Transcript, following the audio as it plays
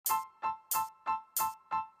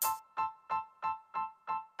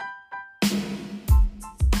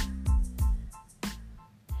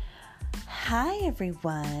Hi,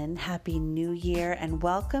 everyone. Happy New Year and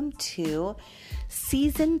welcome to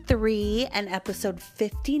Season 3 and Episode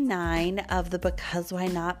 59 of the Because Why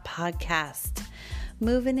Not podcast.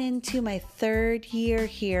 Moving into my third year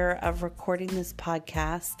here of recording this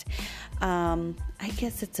podcast. I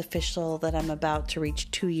guess it's official that I'm about to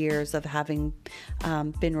reach 2 years of having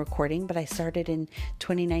been recording, but I started in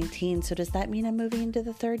 2019. So does that mean I'm moving into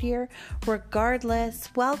the third year? Regardless,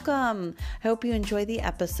 welcome. I hope you enjoy the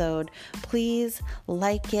episode. Please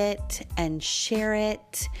like it and share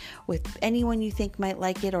it with anyone you think might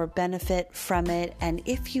like it or benefit from it. And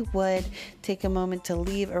if you would, take a moment to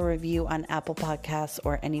leave a review on Apple Podcasts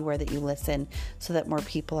or anywhere that you listen so that more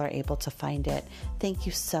people are able to find it. Thank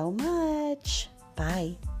you so much.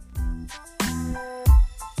 Bye.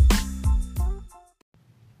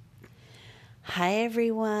 Hi,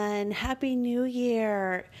 everyone. Happy New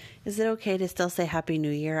Year. Is it okay to still say Happy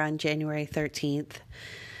New Year on January 13th?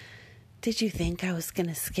 Did you think I was going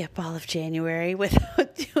to skip all of January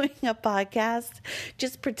without doing a podcast?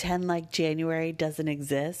 Just pretend like January doesn't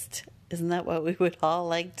exist. Isn't that what we would all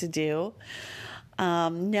like to do?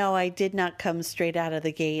 No, I did not come straight out of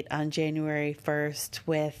the gate on January 1st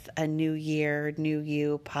with a New Year, New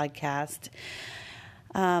You podcast.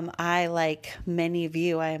 I, like many of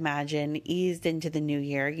you, I imagine, eased into the new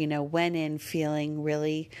year, went in feeling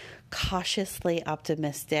really cautiously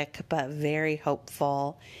optimistic, but very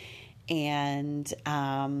hopeful. And,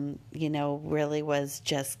 really was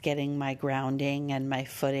just getting my grounding and my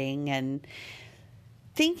footing and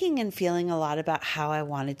thinking and feeling a lot about how I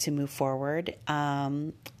wanted to move forward.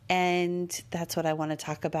 And that's what I want to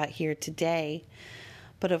talk about here today.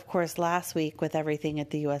 But of course, last week with everything at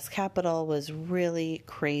the U.S. Capitol was really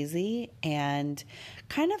crazy and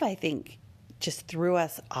kind of, I think, just threw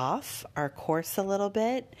us off our course a little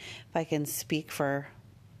bit, if I can speak for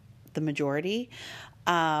the majority,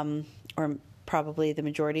 or probably the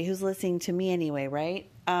majority who's listening to me anyway, right?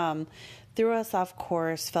 Threw us off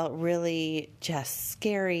course, felt really just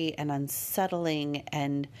scary and unsettling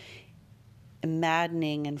and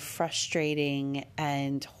maddening and frustrating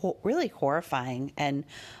and really horrifying and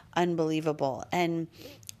unbelievable. And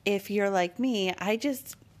if you're like me, I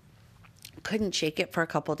just couldn't shake it for a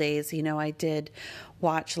couple days. I did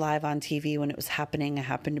watch live on TV when it was happening. I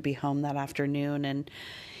happened to be home that afternoon, and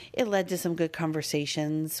it led to some good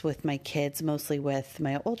conversations with my kids, mostly with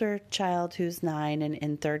my older child who's 9 and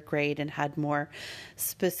in 3rd grade and had more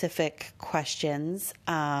specific questions,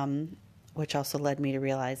 which also led me to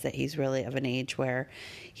realize that he's really of an age where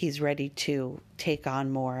he's ready to take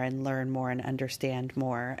on more and learn more and understand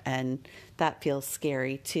more. And that feels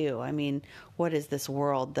scary too. I mean, what is this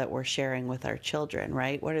world that we're sharing with our children,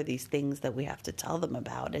 right? What are these things that we have to tell them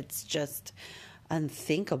about? It's just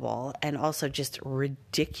unthinkable and also just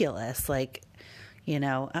ridiculous. Like,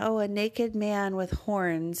 a naked man with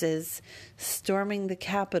horns is storming the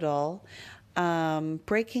Capitol,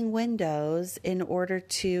 breaking windows in order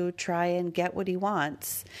to try and get what he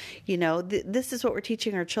wants. This is what we're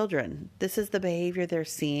teaching our children. This is the behavior they're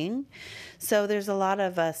seeing. So there's a lot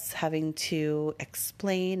of us having to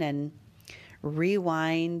explain and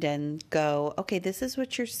rewind and go, okay, this is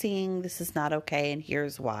what you're seeing. This is not okay. And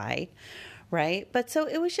here's why. Right? But so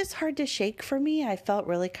it was just hard to shake for me. I felt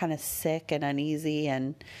really kind of sick and uneasy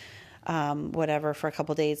and whatever for a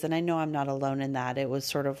couple of days. And I know I'm not alone in that. It was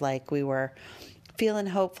sort of like we were feeling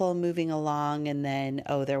hopeful, moving along, and then,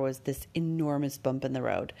 there was this enormous bump in the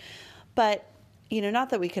road. But, not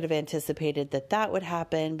that we could have anticipated that would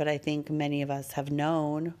happen, but I think many of us have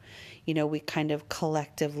known, we kind of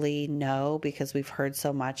collectively know because we've heard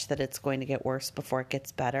so much that it's going to get worse before it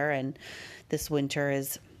gets better. And this winter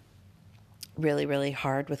is really, really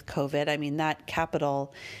hard with COVID. I mean, that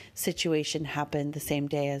Capitol situation happened the same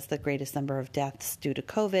day as the greatest number of deaths due to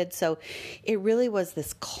COVID. So it really was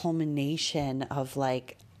this culmination of,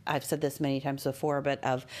 like, I've said this many times before, but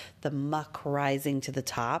of the muck rising to the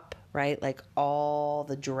top, right? Like all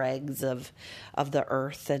the dregs of the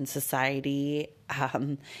earth and society,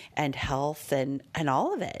 and health and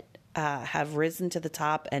all of it. Have risen to the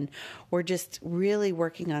top, and we're just really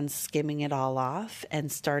working on skimming it all off and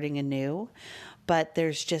starting anew. But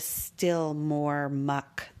there's just still more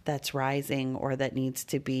muck that's rising or that needs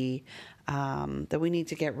to be, that we need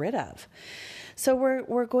to get rid of. So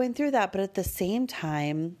we're going through that. But at the same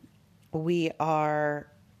time, we are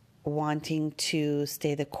wanting to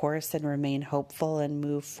stay the course and remain hopeful and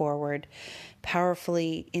move forward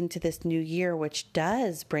powerfully into this new year, which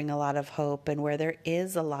does bring a lot of hope and where there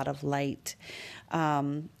is a lot of light,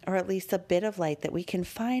 or at least a bit of light that we can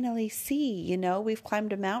finally see. We've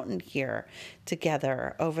climbed a mountain here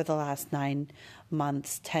together over the last 9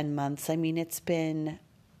 months, 10 months. I mean, it's been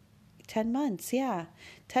 10 months, yeah.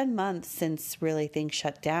 10 months since really things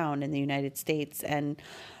shut down in the United States and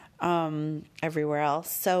everywhere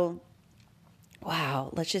else. So,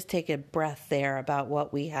 wow, let's just take a breath there about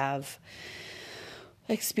what we have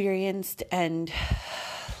experienced and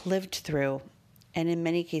lived through, and in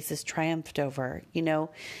many cases triumphed over. You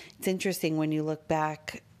know, it's interesting when you look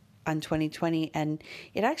back on 2020, and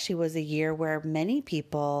it actually was a year where many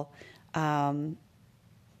people had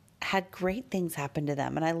great things happen to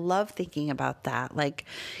them. And I love thinking about that. Like,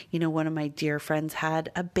 you know, one of my dear friends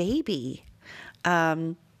had a baby.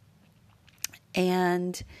 And,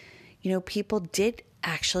 you know, people did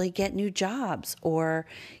actually get new jobs. Or,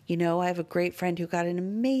 you know, I have a great friend who got an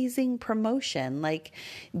amazing promotion, like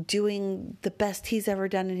doing the best he's ever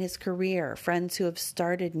done in his career. Friends who have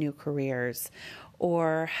started new careers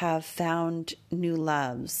or have found new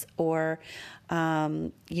loves or,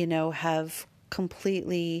 you know, have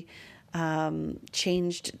completely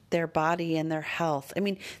changed their body and their health. I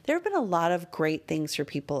mean, there have been a lot of great things for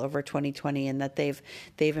people over 2020 and that they've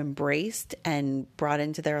embraced and brought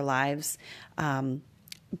into their lives,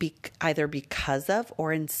 either because of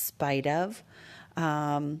or in spite of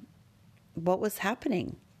what was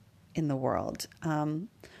happening in the world,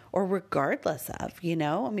 or regardless of, you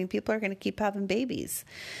know, I mean, people are going to keep having babies.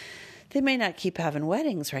 They may not keep having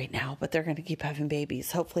weddings right now, but they're going to keep having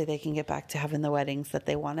babies. Hopefully they can get back to having the weddings that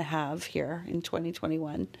they want to have here in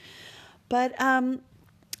 2021. But,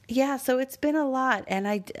 yeah, so it's been a lot. And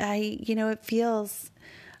I you know, it feels,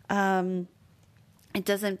 it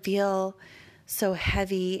doesn't feel so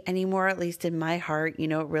heavy anymore, at least in my heart. You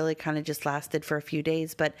know, it really kind of just lasted for a few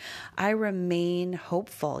days, but I remain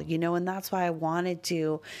hopeful, you know, and that's why I wanted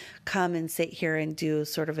to come and sit here and do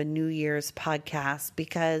sort of a New Year's podcast,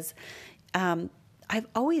 because I've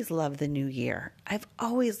always loved the new year. I've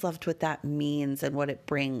always loved what that means and what it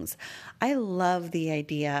brings. I love the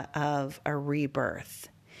idea of a rebirth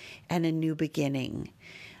and a new beginning,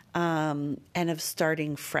 and of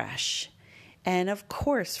starting fresh. And of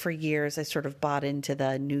course, for years, I sort of bought into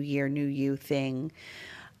the new year, new you thing.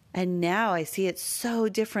 And now I see it so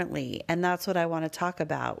differently. And that's what I want to talk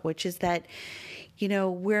about, which is that, you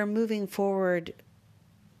know, we're moving forward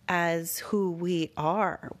as who we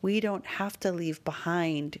are. We don't have to leave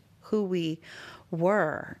behind who we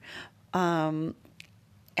were. And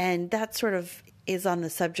that sort of is on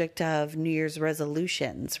the subject of New Year's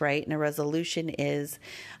resolutions, right? And a resolution is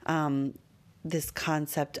this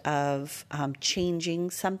concept of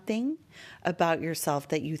changing something about yourself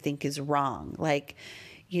that you think is wrong. Like,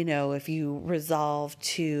 you know, if you resolve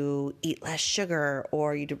to eat less sugar,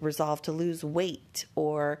 or you resolve to lose weight,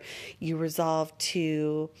 or you resolve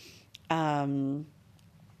to,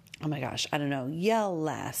 oh my gosh, I don't know, yell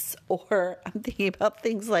less, or I'm thinking about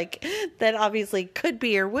things like that obviously could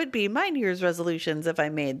be or would be my New Year's resolutions if I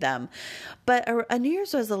made them. But a New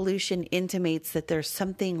Year's resolution intimates that there's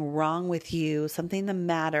something wrong with you, something the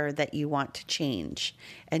matter that you want to change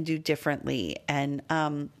and do differently. And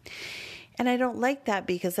I don't like that,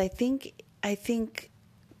 because I think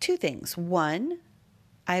two things. One,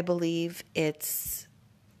 I believe it's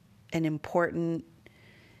an important,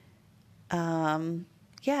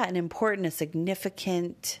 a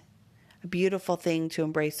significant, a beautiful thing to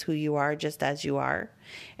embrace who you are just as you are,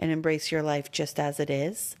 and embrace your life just as it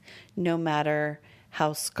is, no matter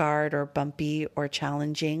how scarred or bumpy or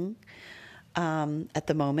challenging at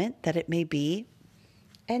the moment that it may be.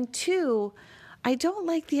 And two, I don't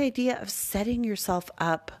like the idea of setting yourself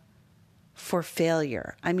up for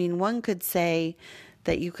failure. I mean, one could say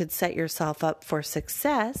that you could set yourself up for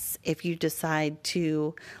success if you decide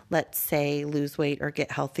to, let's say, lose weight or get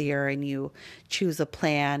healthier, and you choose a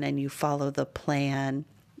plan and you follow the plan.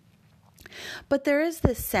 But there is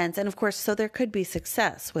this sense, and of course, so there could be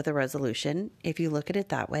success with a resolution if you look at it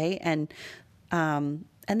that way, and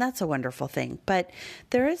that's a wonderful thing. But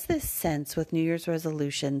there is this sense with New Year's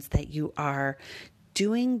resolutions that you are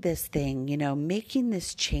doing this thing, you know, making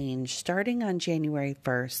this change starting on January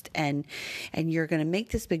 1st, and you're going to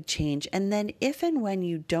make this big change. And then if and when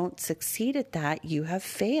you don't succeed at that, you have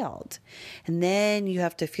failed. And then you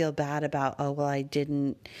have to feel bad about, oh, well, I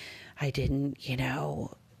didn't, you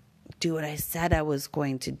know, do what I said I was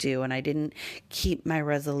going to do, and I didn't keep my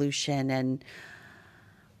resolution, and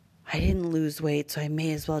I didn't lose weight, so I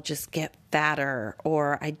may as well just get fatter,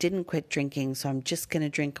 or I didn't quit drinking, so I'm just going to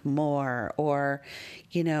drink more, or,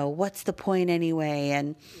 you know, what's the point anyway?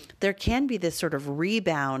 And there can be this sort of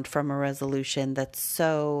rebound from a resolution that's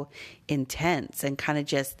so intense and kind of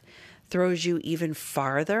just throws you even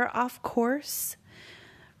farther off course.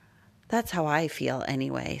 That's how I feel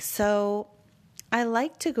anyway. So I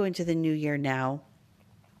like to go into the new year now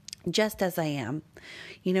just as I am.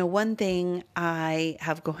 One thing I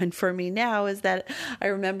have going for me now is that I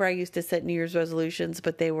remember I used to set New Year's resolutions,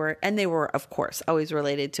 but they were, of course, always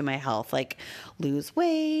related to my health, like lose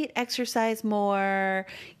weight, exercise more,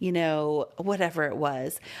 whatever it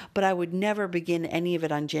was. But I would never begin any of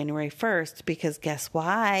it on January 1st because guess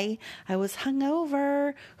why? I was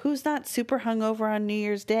hungover. Who's not super hungover on New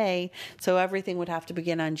Year's Day? So everything would have to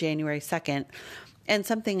begin on January 2nd. And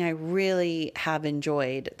something I really have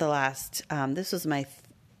enjoyed the last, this was my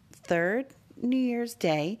third New Year's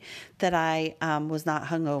Day that I was not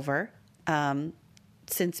hungover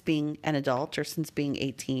since being an adult or since being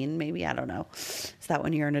 18, maybe, I don't know. Is that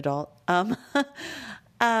when you're an adult? And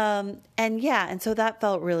so that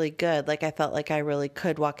felt really good. Like I felt like I really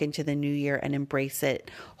could walk into the new year and embrace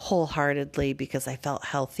it wholeheartedly because I felt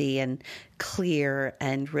healthy and clear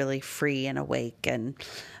and really free and awake. And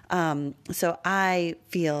so I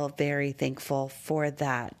feel very thankful for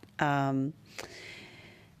that.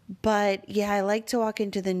 But yeah, I like to walk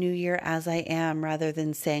into the new year as I am rather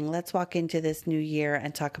than saying, let's walk into this new year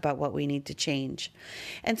and talk about what we need to change.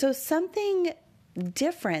 And so something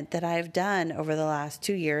different that I've done over the last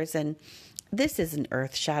 2 years, and this isn't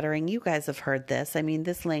earth-shattering. You guys have heard this. I mean,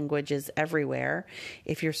 this language is everywhere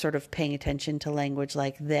if you're sort of paying attention to language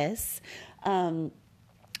like this,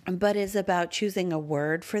 but is about choosing a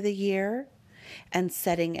word for the year and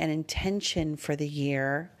setting an intention for the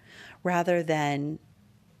year rather than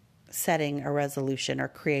setting a resolution or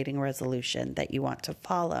creating a resolution that you want to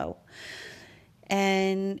follow.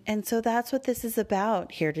 And so that's what this is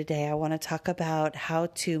about here today. I want to talk about how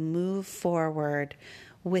to move forward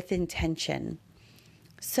with intention.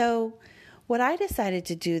 So what I decided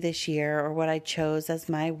to do this year, or what I chose as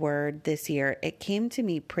my word this year, it came to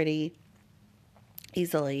me pretty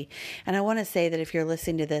easily. And I want to say that if you're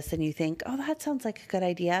listening to this and you think, oh, that sounds like a good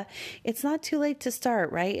idea, it's not too late to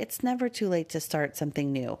start, right? It's never too late to start something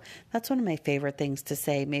new. That's one of my favorite things to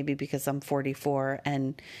say, maybe because I'm 44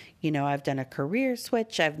 and, I've done a career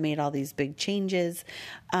switch. I've made all these big changes.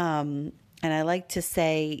 And I like to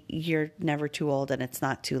say you're never too old and it's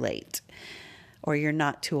not too late. Or you're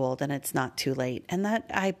not too old and it's not too late. And that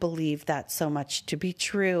I believe that so much to be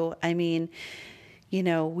true. I mean,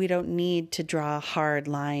 we don't need to draw hard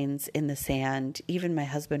lines in the sand. Even my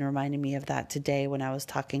husband reminded me of that today when I was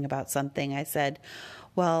talking about something. I said,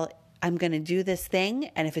 well, I'm going to do this thing,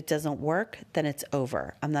 and if it doesn't work, then it's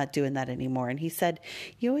over. I'm not doing that anymore. And he said,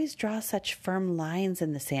 you always draw such firm lines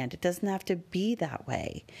in the sand. It doesn't have to be that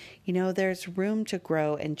way. There's room to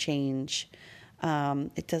grow and change.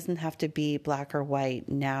 It doesn't have to be black or white,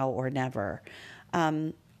 now or never.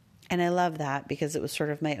 And I love that because it was sort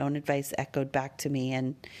of my own advice echoed back to me,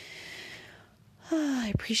 and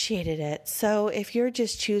I appreciated it. So if you're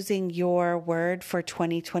just choosing your word for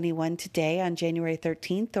 2021 today on January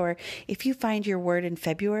 13th, or if you find your word in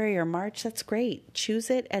February or March, that's great. Choose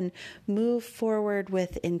it and move forward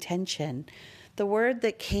with intention. The word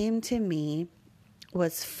that came to me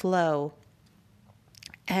was flow.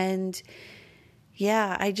 And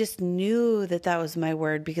yeah, I just knew that was my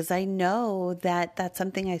word because I know that that's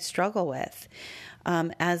something I struggle with,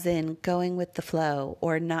 as in going with the flow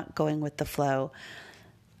or not going with the flow.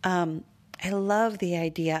 I love the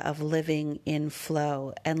idea of living in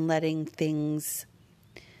flow and letting things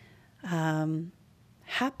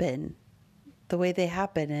happen the way they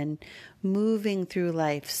happen and moving through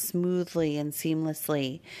life smoothly and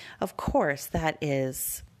seamlessly. Of course, that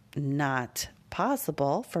is not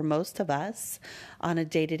possible for most of us on a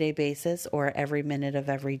day-to-day basis or every minute of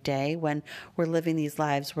every day when we're living these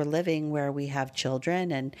lives we're living where we have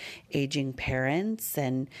children and aging parents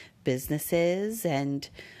and businesses and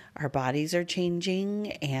our bodies are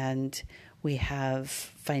changing and we have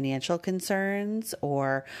financial concerns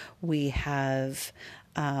or we have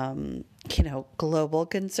global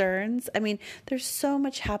concerns. I mean, there's so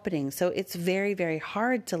much happening. So it's very, very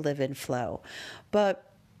hard to live in flow. But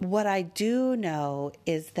what I do know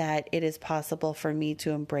is that it is possible for me to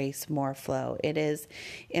embrace more flow. It is,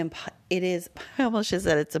 I almost just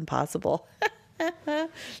said it's impossible.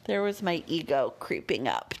 There was my ego creeping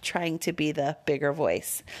up, trying to be the bigger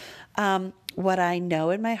voice. What I know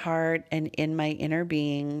in my heart and in my inner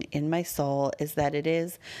being, in my soul, is that it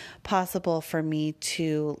is possible for me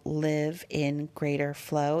to live in greater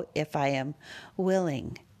flow if I am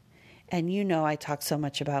willing. And I talk so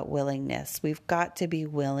much about willingness. We've got to be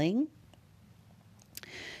willing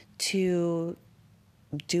to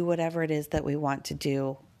do whatever it is that we want to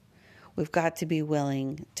do. We've got to be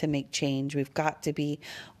willing to make change. We've got to be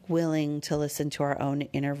willing to listen to our own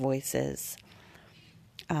inner voices.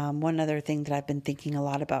 one other thing that I've been thinking a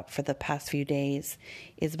lot about for the past few days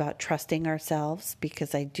is about trusting ourselves,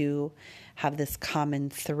 because I do have this common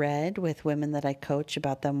thread with women that I coach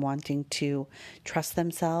about them wanting to trust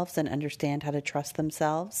themselves and understand how to trust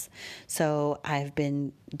themselves. So I've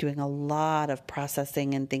been doing a lot of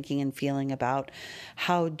processing and thinking and feeling about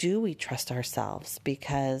how do we trust ourselves,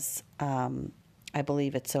 because I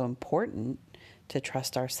believe it's so important to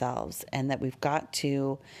trust ourselves, and that we've got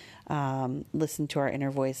to listen to our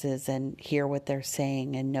inner voices and hear what they're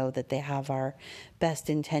saying and know that they have our best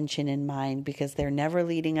intention in mind, because they're never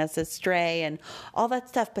leading us astray and all that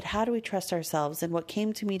stuff. But how do we trust ourselves? And what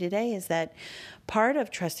came to me today is that part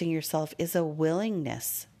of trusting yourself is a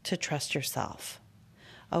willingness to trust yourself,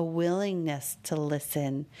 a willingness to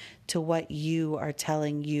listen to what you are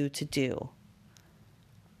telling you to do,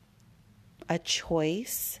 a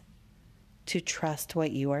choice to trust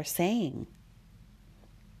what you are saying.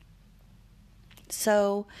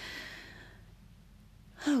 So,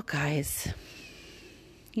 guys,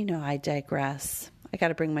 I digress. I got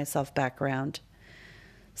to bring myself back around.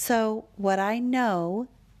 So what I know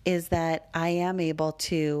is that I am able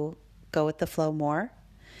to go with the flow more,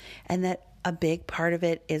 and that a big part of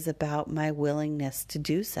it is about my willingness to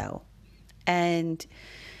do so. And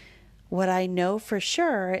what I know for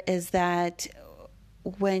sure is that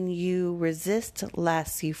when you resist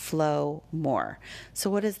less, you flow more. So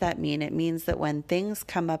what does that mean? It means that when things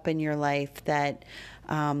come up in your life that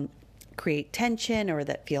create tension, or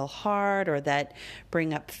that feel hard, or that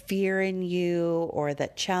bring up fear in you, or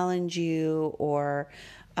that challenge you, or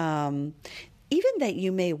even that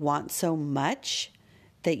you may want so much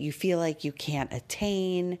that you feel like you can't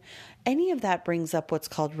attain, any of that brings up what's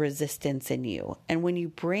called resistance in you. And when you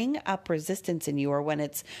bring up resistance in you, or when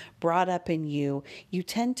it's brought up in you, you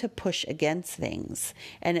tend to push against things,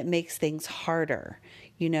 and it makes things harder.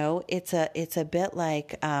 It's a bit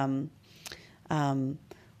like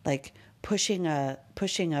pushing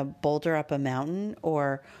a boulder up a mountain,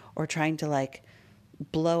 or trying to like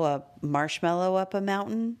blow a marshmallow up a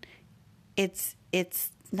mountain. It's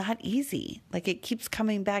not easy. Like, it keeps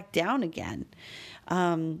coming back down again.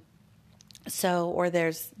 Or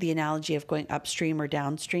there's the analogy of going upstream or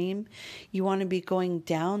downstream. You want to be going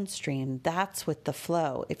downstream. That's with the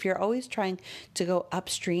flow. If you're always trying to go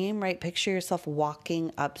upstream, right? Picture yourself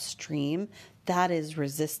walking upstream. That is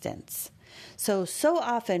resistance. So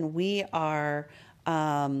often we are,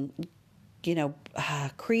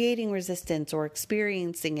 creating resistance, or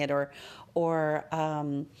experiencing it,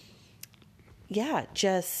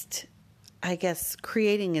 I guess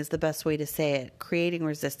creating is the best way to say it. Creating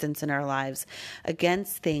resistance in our lives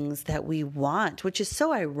against things that we want, which is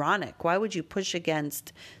so ironic. Why would you push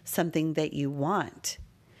against something that you want?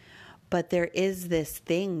 But there is this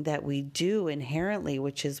thing that we do inherently,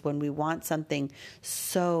 which is when we want something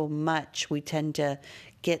so much, we tend to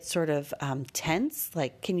get sort of tense.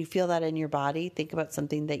 Like, can you feel that in your body? Think about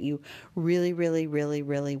something that you really, really, really,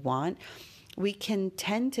 really want. We can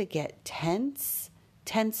tend to get tensed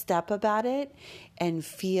up about it, and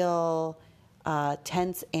feel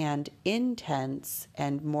tense and intense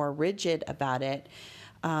and more rigid about it,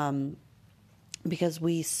 because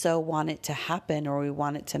we so want it to happen, or we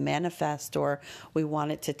want it to manifest, or we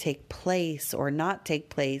want it to take place or not take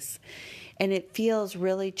place. And it feels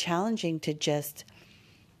really challenging to just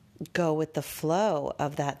go with the flow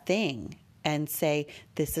of that thing and say,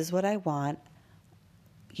 this is what I want.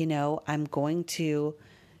 I'm going to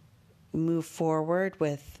move forward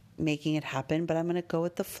with making it happen, but I'm going to go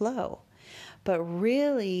with the flow. But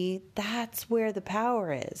really, that's where the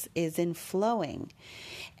power is in flowing.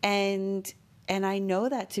 And I know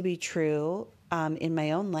that to be true in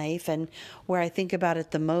my own life. And where I think about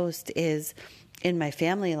it the most is in my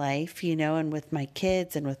family life, and with my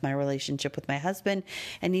kids, and with my relationship with my husband,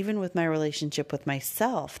 and even with my relationship with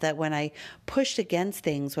myself, that when I push against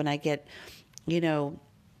things, when I get,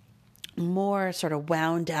 more sort of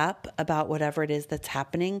wound up about whatever it is that's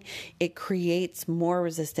happening, it creates more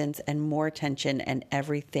resistance and more tension, and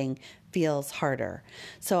everything feels harder.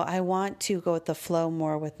 So I want to go with the flow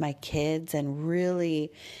more with my kids, and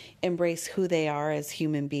really embrace who they are as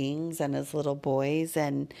human beings and as little boys,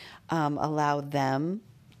 and allow them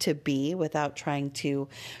to be, without trying to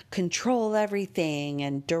control everything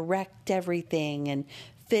and direct everything and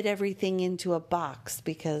fit everything into a box,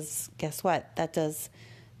 because guess what? That does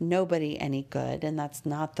nobody any good, and that's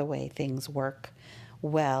not the way things work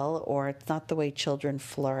well, or it's not the way children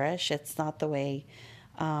flourish. It's not the way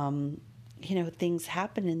things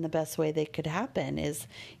happen in the best way they could happen, is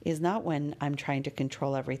not when I'm trying to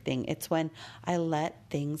control everything. It's when I let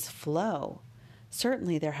things flow.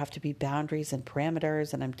 certainly there have to be boundaries and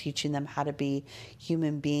parameters, and I'm teaching them how to be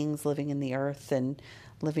human beings living in the earth and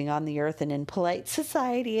living on the earth and in polite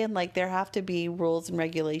society, and like there have to be rules and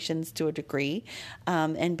regulations to a degree,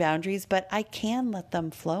 and boundaries, but I can let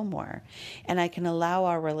them flow more, and I can allow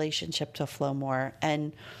our relationship to flow more.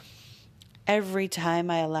 And every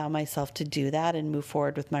time I allow myself to do that and move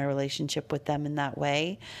forward with my relationship with them in that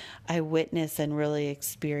way, I witness and really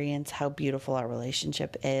experience how beautiful our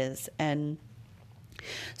relationship is. And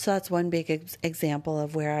so that's one big example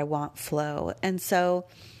of where I want flow. And so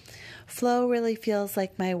flow really feels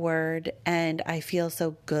like my word, and I feel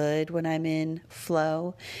so good when I'm in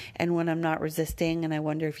flow and when I'm not resisting. And I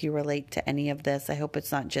wonder if you relate to any of this. I hope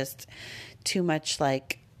it's not just too much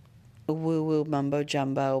like woo-woo mumbo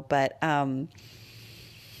jumbo, but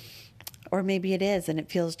or maybe it is and it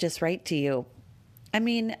feels just right to you. I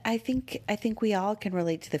mean, I think we all can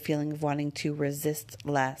relate to the feeling of wanting to resist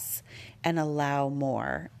less and allow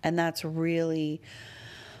more. And that's really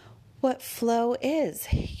what flow is,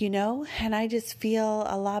 and I just feel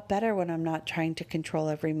a lot better when I'm not trying to control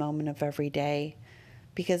every moment of every day,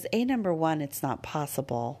 because number one, it's not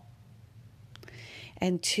possible.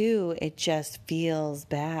 And two, it just feels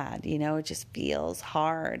bad, it just feels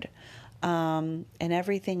hard. And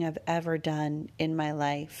everything I've ever done in my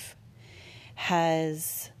life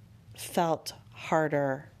has felt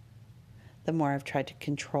harder the more I've tried to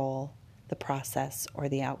control the process or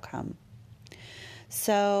the outcome.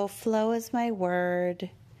 So flow is my word,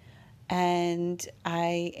 and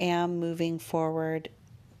I am moving forward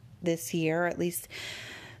this year, at least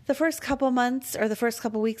the first couple months or the first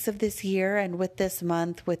couple weeks of this year, and with this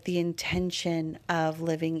month, with the intention of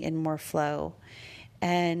living in more flow.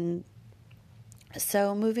 And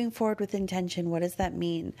so moving forward with intention, what does that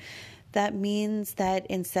mean? That means that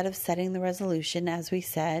instead of setting the resolution, as we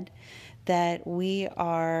said, that we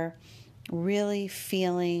are really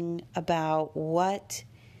feeling about what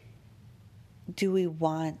do we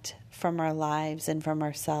want from our lives and from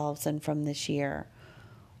ourselves and from this year.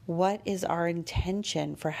 What is our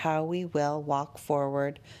intention for how we will walk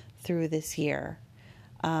forward through this year?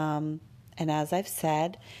 And as I've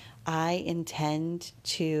said, I intend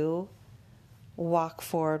to walk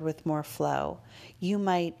forward with more flow. You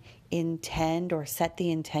might intend or set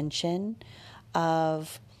the intention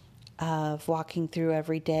of walking through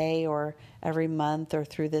every day or every month or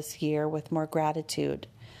through this year with more gratitude.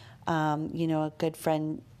 A good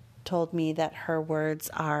friend told me that her words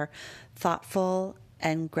are thoughtful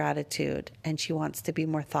and gratitude, and she wants to be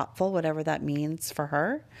more thoughtful, whatever that means for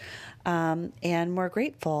her, and more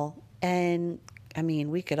grateful. And I mean,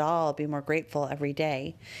 we could all be more grateful every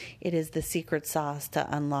day. It is the secret sauce to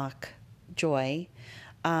unlock joy.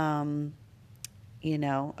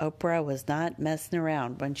 Oprah was not messing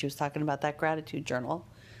around when she was talking about that gratitude journal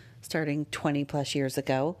starting 20 plus years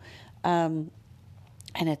ago.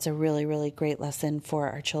 And it's a really, really great lesson for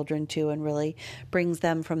our children too, and really brings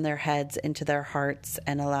them from their heads into their hearts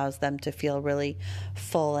and allows them to feel really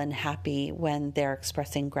full and happy when they're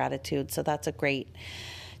expressing gratitude. So that's a great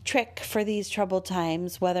trick for these troubled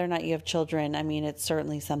times, whether or not you have children. I mean, it's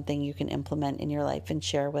certainly something you can implement in your life and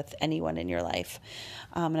share with anyone in your life.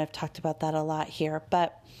 And I've talked about that a lot here.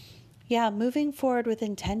 But yeah, moving forward with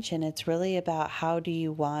intention, it's really about how do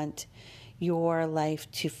you want your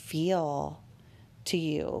life to feel to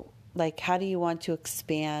you? Like, how do you want to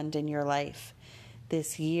expand in your life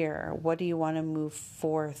this year? What do you want to move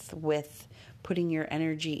forth with putting your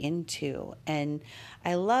energy into? And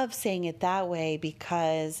I love saying it that way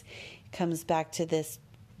because it comes back to this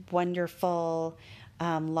wonderful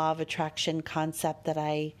law of attraction concept that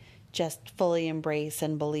I just fully embrace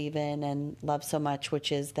and believe in and love so much,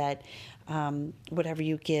 which is that whatever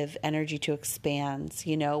you give energy to expands.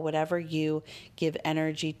 Whatever you give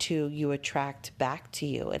energy to, you attract back to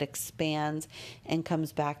you. It expands and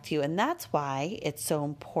comes back to you. And that's why it's so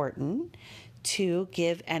important to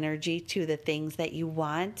give energy to the things that you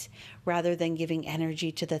want rather than giving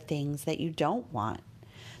energy to the things that you don't want.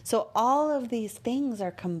 So all of these things are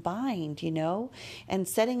combined, and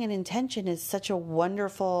setting an intention is such a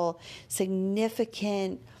wonderful,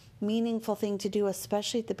 significant, meaningful thing to do,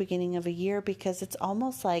 especially at the beginning of a year, because it's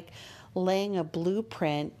almost like laying a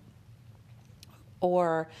blueprint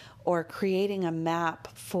or creating a map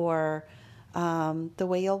for the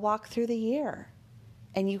way you'll walk through the year.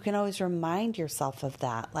 And you can always remind yourself of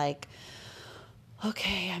that, like,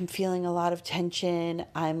 okay, I'm feeling a lot of tension.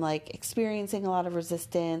 I'm experiencing a lot of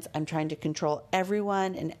resistance. I'm trying to control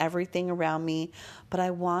everyone and everything around me, but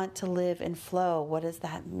I want to live in flow. What does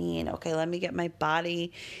that mean? Okay, let me get my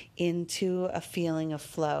body into a feeling of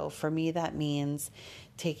flow. For me, that means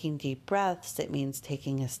taking deep breaths. It means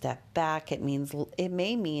taking a step back. It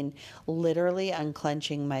may mean literally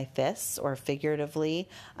unclenching my fists, or figuratively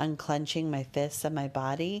unclenching my fists and my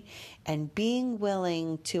body, and being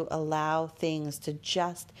willing to allow things to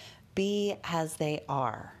just be as they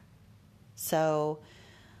are. So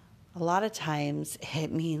a lot of times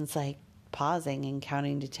it means like pausing and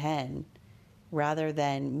counting to 10 rather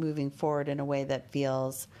than moving forward in a way that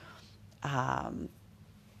feels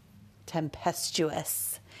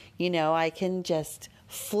tempestuous. I can just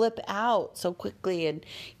flip out so quickly and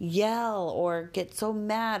yell or get so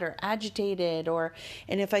mad or agitated,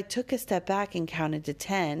 and if I took a step back and counted to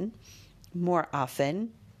 10 more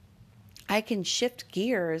often, I can shift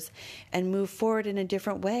gears and move forward in a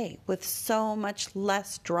different way with so much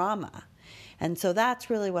less drama. And so that's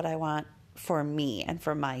really what I want for me and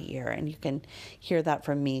for my year. And you can hear that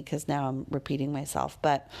from me because now I'm repeating myself.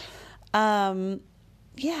 But so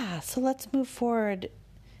let's move forward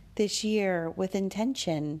this year with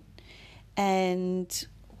intention. And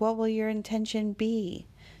what will your intention be?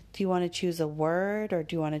 Do you want to choose a word, or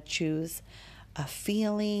do you want to choose a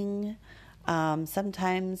feeling?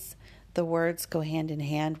 Sometimes the words go hand in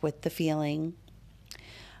hand with the feeling.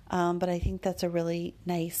 But I think that's a really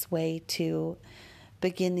nice way to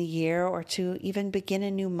begin the year, or to even begin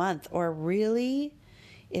a new month. Or really,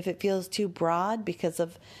 if it feels too broad because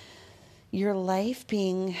of your life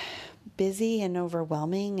being busy and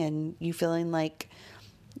overwhelming and you feeling like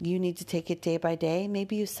you need to take it day by day,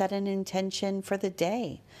 maybe you set an intention for the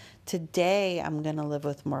day. Today, I'm going to live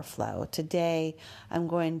with more flow. Today, I'm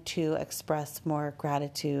going to express more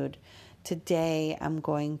gratitude. Today, I'm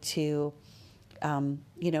going to,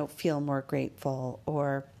 feel more grateful.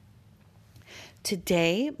 Or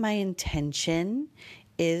today, my intention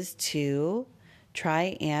is to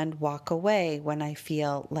try and walk away when I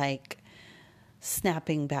feel like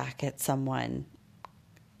snapping back at someone.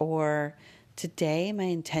 Or today, my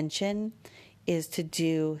intention is to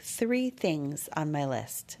do 3 things on my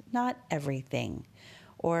list, not everything.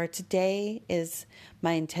 Or today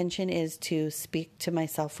my intention is to speak to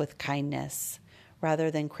myself with kindness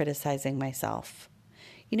rather than criticizing myself.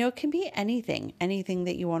 It can be anything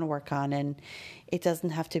that you want to work on, and it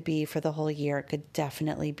doesn't have to be for the whole year. It could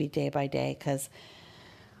definitely be day by day, because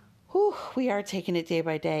we are taking it day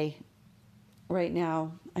by day right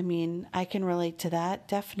now. I mean, I can relate to that,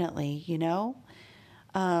 definitely,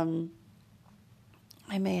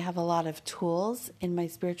 I may have a lot of tools in my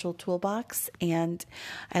spiritual toolbox, and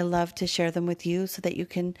I love to share them with you so that you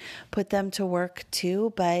can put them to work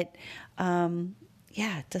too. But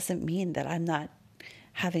it doesn't mean that I'm not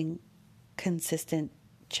having consistent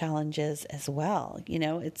challenges as well.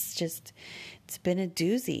 It's been a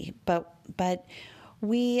doozy, but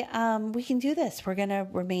we can do this. We're going to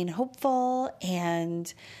remain hopeful,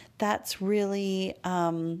 and that's really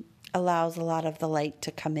allows a lot of the light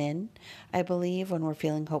to come in, I believe, when we're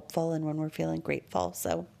feeling hopeful and when we're feeling grateful.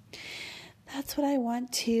 So that's what I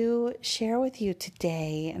want to share with you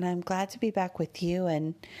today, and I'm glad to be back with you,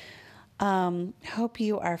 and hope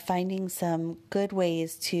you are finding some good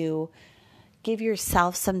ways to give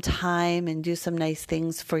yourself some time and do some nice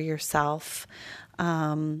things for yourself.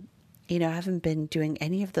 I haven't been doing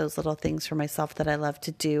any of those little things for myself that I love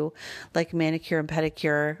to do, like manicure and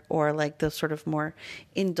pedicure, or like those sort of more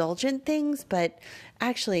indulgent things. But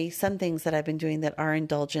actually, some things that I've been doing that are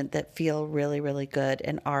indulgent, that feel really, really good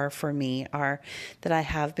and are for me, are that I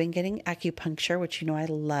have been getting acupuncture, which I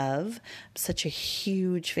love. I'm such a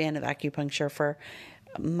huge fan of acupuncture for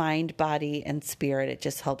mind, body, and spirit. It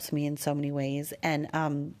just helps me in so many ways.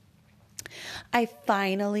 And I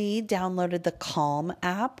finally downloaded the Calm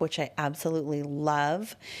app, which I absolutely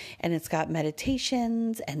love. And it's got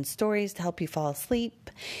meditations and stories to help you fall asleep,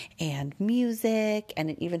 and music.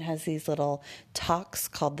 And it even has these little talks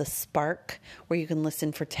called The Spark, where you can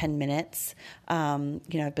listen for 10 minutes.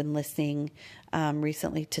 I've been listening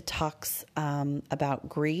recently to talks about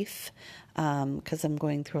grief, because I'm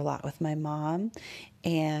going through a lot with my mom.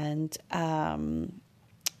 And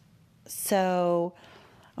so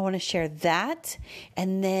I want to share that.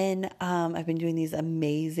 And then I've been doing these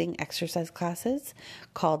amazing exercise classes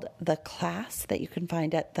called The Class that you can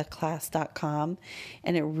find at theclass.com.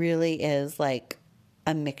 And it really is like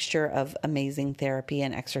a mixture of amazing therapy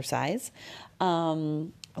and exercise.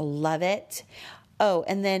 Love it. Oh,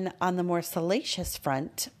 and then on the more salacious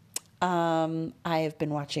front, I have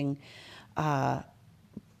been watching, oh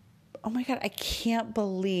my God, I can't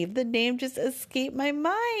believe the name just escaped my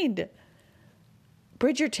mind.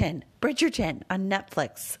 Bridgerton on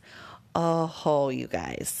Netflix. Oh, you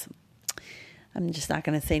guys. I'm just not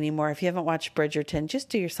going to say anymore. If you haven't watched Bridgerton, just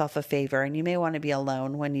do yourself a favor, and you may want to be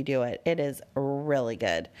alone when you do it. It is really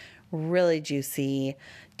good, really juicy.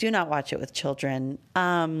 Do not watch it with children.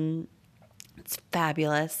 It's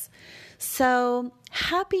fabulous. So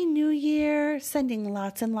happy New Year, sending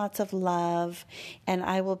lots and lots of love, and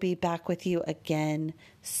I will be back with you again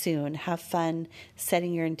soon. Have fun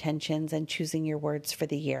setting your intentions and choosing your words for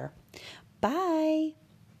the year. Bye.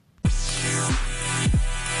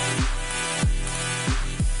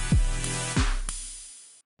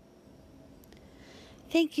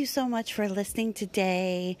 Thank you so much for listening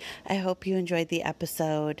today. I hope you enjoyed the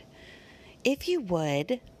episode. If you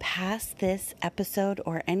would, pass this episode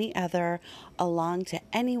or any other along to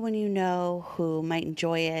anyone you know who might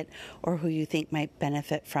enjoy it or who you think might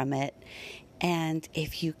benefit from it. And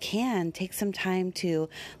if you can, take some time to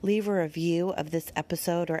leave a review of this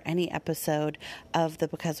episode or any episode of the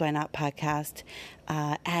Because Why Not podcast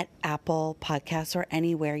at Apple Podcasts or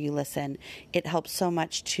anywhere you listen. It helps so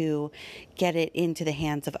much to get it into the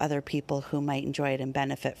hands of other people who might enjoy it and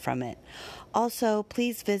benefit from it. Also,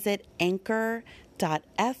 please visit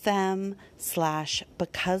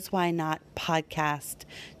anchor.fm/Because Why Not podcast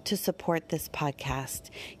to support this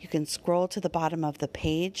podcast. You can scroll to the bottom of the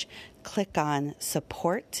page, click on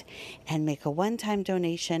support, and make a one-time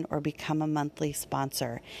donation or become a monthly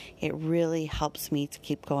sponsor. It really helps me to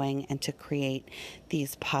keep going and to create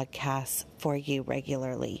these podcasts for you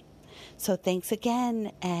regularly. So thanks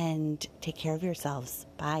again, and take care of yourselves.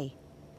 Bye.